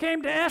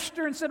came to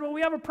Esther and said, well,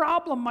 we have a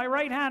problem. My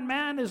right-hand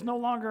man is no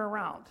longer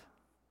around.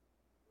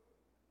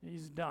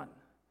 He's done.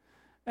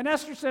 And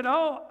Esther said,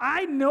 oh,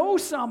 I know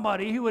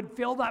somebody who would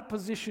fill that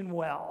position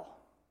well.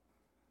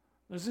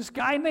 There's this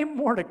guy named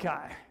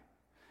Mordecai.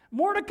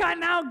 Mordecai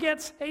now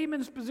gets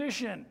Haman's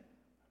position.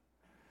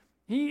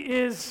 He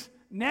is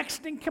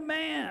next in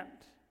command.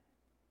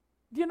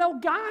 Do you know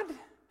God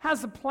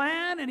has a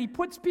plan and he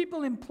puts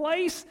people in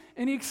place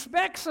and he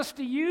expects us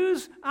to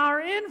use our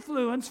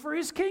influence for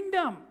his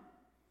kingdom?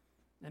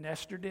 And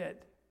Esther did.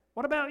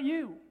 What about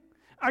you?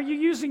 Are you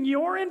using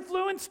your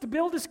influence to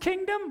build his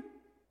kingdom?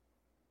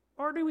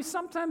 Or do we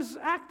sometimes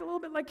act a little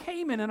bit like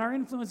Haman and our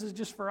influence is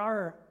just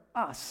for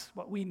us,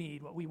 what we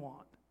need, what we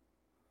want?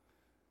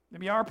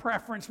 Maybe our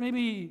preference,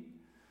 maybe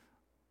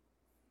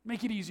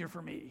make it easier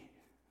for me.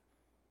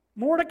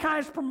 Mordecai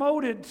is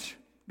promoted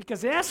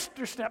because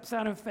Esther steps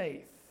out in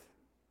faith.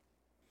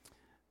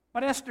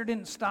 But Esther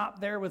didn't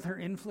stop there with her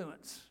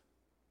influence.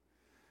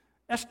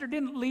 Esther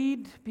didn't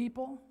lead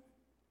people.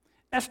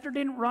 Esther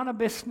didn't run a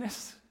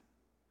business.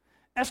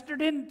 Esther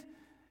didn't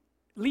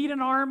lead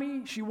an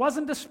army. She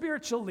wasn't a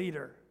spiritual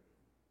leader.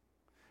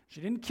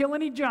 She didn't kill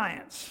any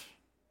giants.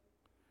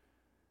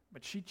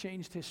 But she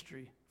changed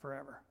history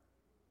forever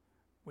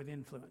with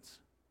influence.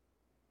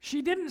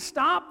 She didn't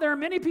stop there.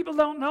 Many people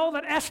don't know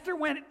that Esther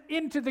went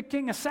into the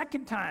king a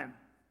second time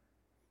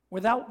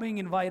without being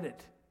invited.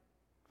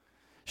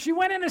 She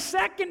went in a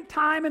second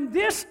time, and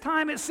this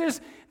time it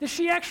says that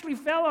she actually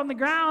fell on the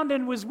ground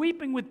and was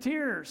weeping with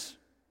tears.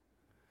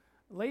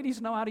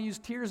 Ladies know how to use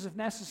tears if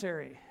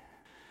necessary.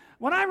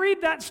 When I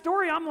read that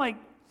story, I'm like,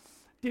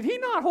 did he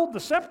not hold the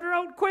scepter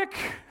out quick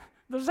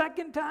the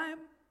second time?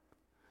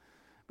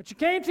 But she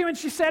came to him and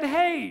she said,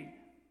 hey,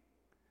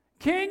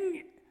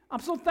 King, I'm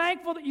so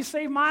thankful that you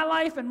saved my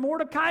life and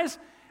Mordecai's,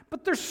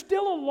 but there's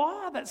still a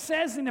law that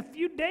says in a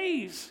few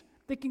days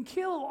they can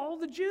kill all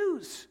the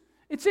Jews.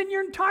 It's in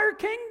your entire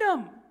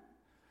kingdom.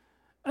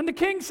 And the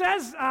king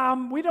says,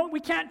 we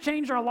can't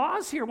change our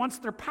laws here. Once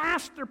they're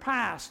passed, they're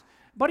passed.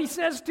 But he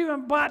says to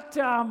him, but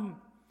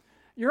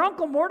your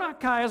uncle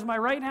Mordecai is my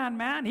right-hand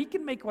man. He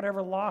can make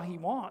whatever law he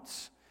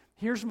wants.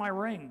 Here's my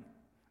ring.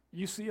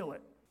 You seal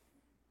it.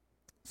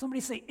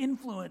 Somebody say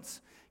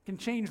influence can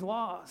change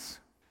laws.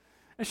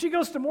 And she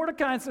goes to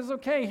Mordecai and says,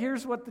 okay,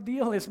 here's what the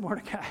deal is,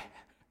 Mordecai.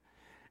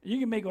 You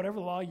can make whatever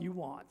law you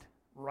want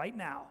right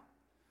now.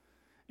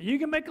 And you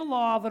can make a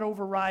law that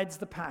overrides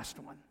the past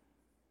one.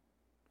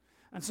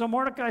 And so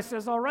Mordecai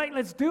says, all right,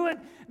 let's do it.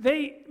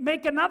 They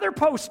make another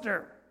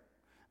poster.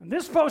 And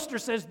this poster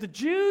says, the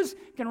Jews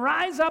can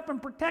rise up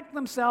and protect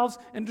themselves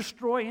and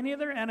destroy any of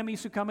their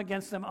enemies who come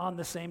against them on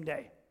the same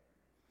day.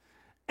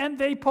 And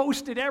they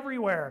post it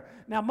everywhere.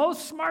 Now,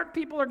 most smart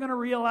people are going to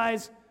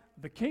realize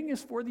the king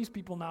is for these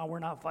people now, we're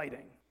not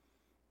fighting.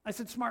 I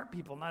said smart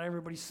people, not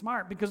everybody's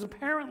smart, because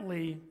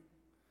apparently,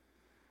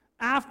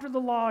 after the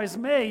law is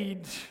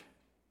made,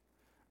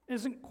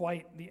 isn't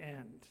quite the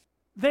end.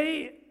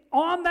 They,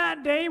 on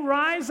that day,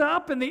 rise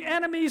up, and the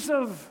enemies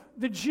of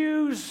the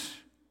Jews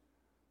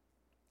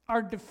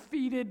are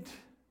defeated,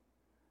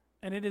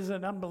 and it is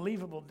an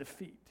unbelievable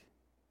defeat.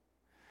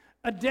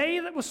 A day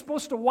that was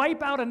supposed to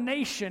wipe out a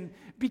nation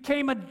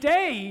became a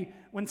day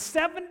when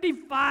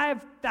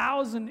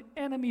 75,000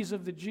 enemies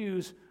of the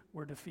Jews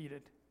were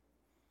defeated.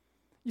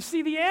 You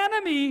see, the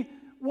enemy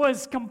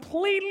was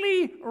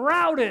completely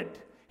routed.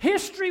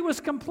 History was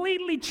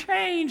completely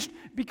changed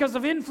because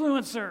of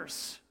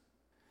influencers.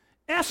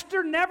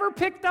 Esther never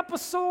picked up a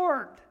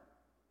sword.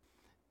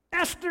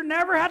 Esther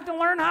never had to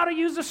learn how to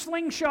use a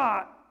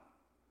slingshot.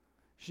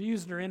 She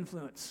used her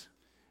influence.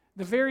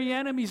 The very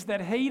enemies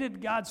that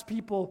hated God's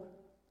people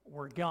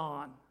were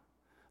gone.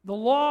 The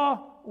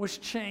law was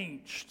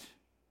changed.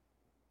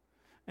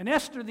 And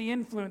Esther, the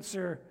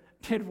influencer,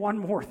 did one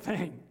more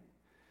thing.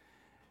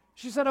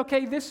 She said,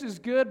 okay, this is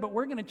good, but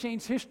we're going to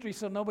change history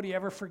so nobody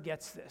ever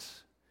forgets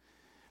this.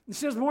 And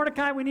she says,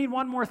 Mordecai, we need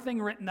one more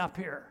thing written up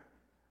here,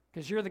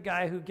 because you're the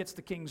guy who gets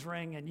the king's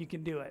ring and you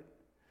can do it.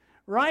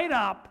 Write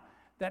up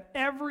that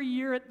every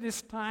year at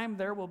this time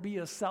there will be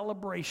a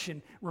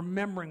celebration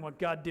remembering what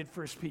God did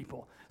for his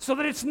people, so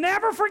that it's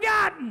never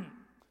forgotten.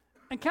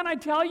 And can I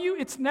tell you,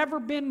 it's never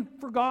been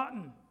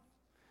forgotten.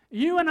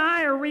 You and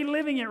I are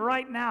reliving it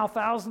right now,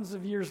 thousands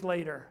of years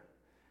later,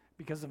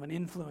 because of an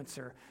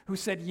influencer who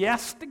said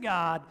yes to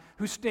God,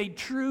 who stayed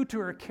true to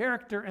her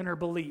character and her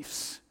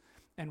beliefs,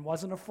 and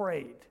wasn't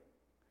afraid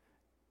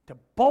to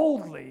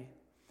boldly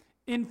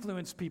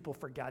influence people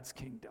for God's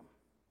kingdom.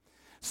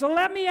 So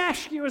let me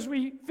ask you as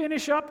we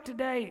finish up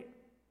today,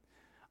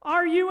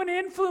 are you an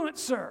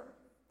influencer?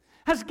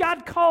 Has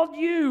God called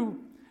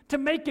you to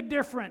make a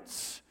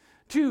difference,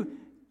 to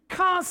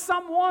cause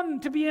someone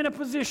to be in a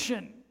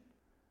position?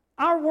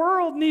 Our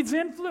world needs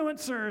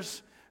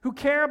influencers who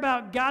care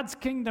about God's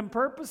kingdom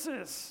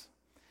purposes.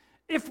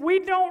 If we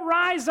don't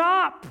rise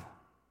up,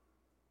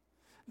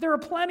 there are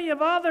plenty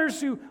of others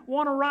who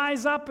want to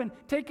rise up and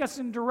take us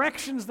in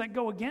directions that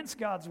go against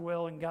God's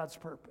will and God's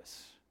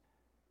purpose.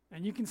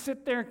 And you can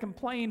sit there and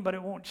complain, but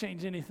it won't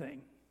change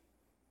anything.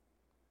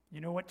 You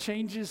know what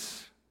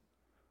changes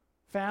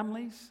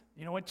families?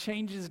 You know what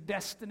changes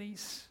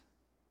destinies?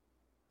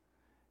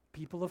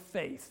 People of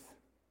faith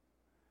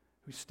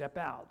who step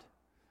out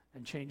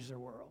and change their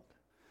world.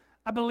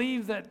 I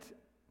believe that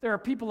there are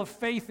people of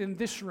faith in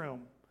this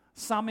room,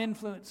 some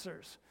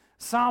influencers,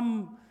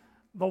 some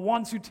the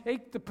ones who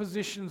take the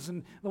positions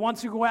and the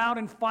ones who go out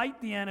and fight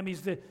the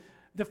enemies,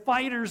 the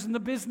fighters and the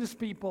business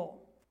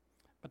people.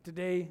 But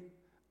today,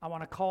 I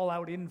want to call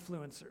out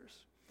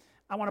influencers.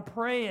 I want to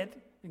pray it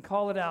and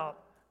call it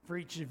out for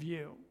each of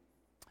you.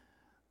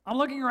 I'm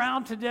looking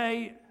around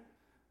today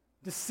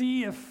to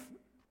see if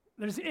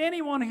there's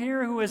anyone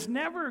here who has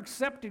never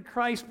accepted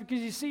Christ,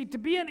 because you see, to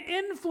be an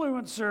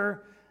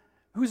influencer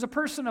who's a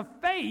person of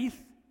faith,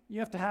 you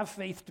have to have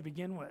faith to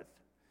begin with.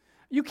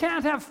 You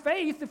can't have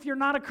faith if you're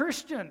not a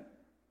Christian.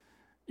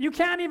 You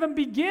can't even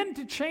begin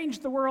to change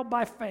the world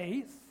by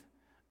faith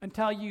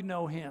until you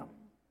know Him.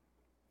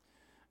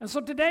 And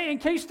so today, in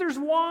case there's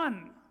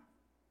one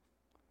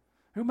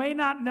who may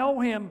not know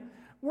Him,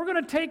 we're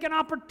going to take an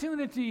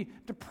opportunity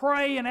to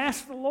pray and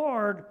ask the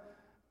Lord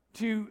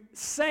to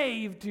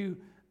save, to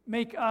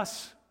make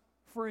us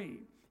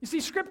free. You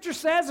see, Scripture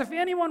says if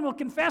anyone will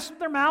confess with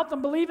their mouth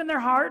and believe in their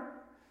heart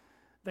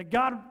that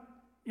God,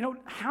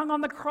 hung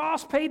on the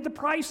cross, paid the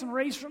price, and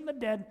raised from the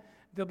dead,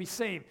 they'll be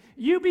saved.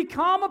 You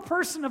become a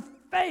person of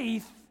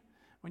faith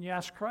when you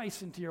ask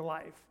Christ into your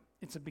life.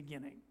 It's a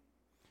beginning.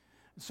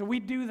 So we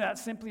do that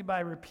simply by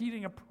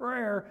repeating a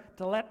prayer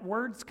to let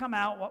words come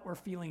out what we're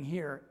feeling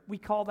here. We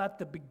call that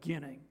the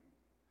beginning.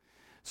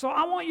 So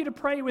I want you to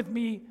pray with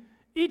me,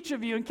 each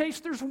of you, in case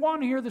there's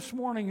one here this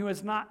morning who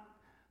has not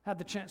had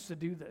the chance to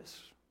do this.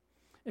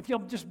 If you'll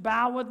just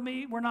bow with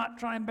me, we're not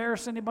trying to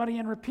embarrass anybody,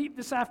 and repeat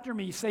this after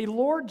me. Say,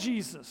 Lord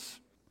Jesus,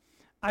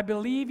 I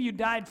believe you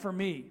died for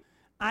me.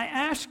 I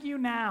ask you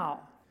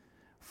now,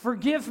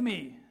 forgive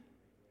me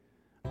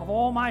of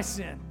all my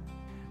sin.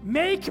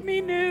 Make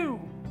me new.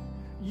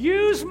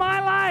 Use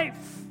my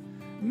life.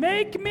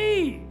 Make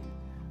me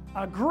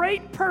a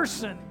great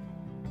person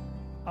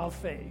of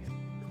faith.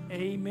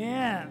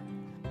 Amen.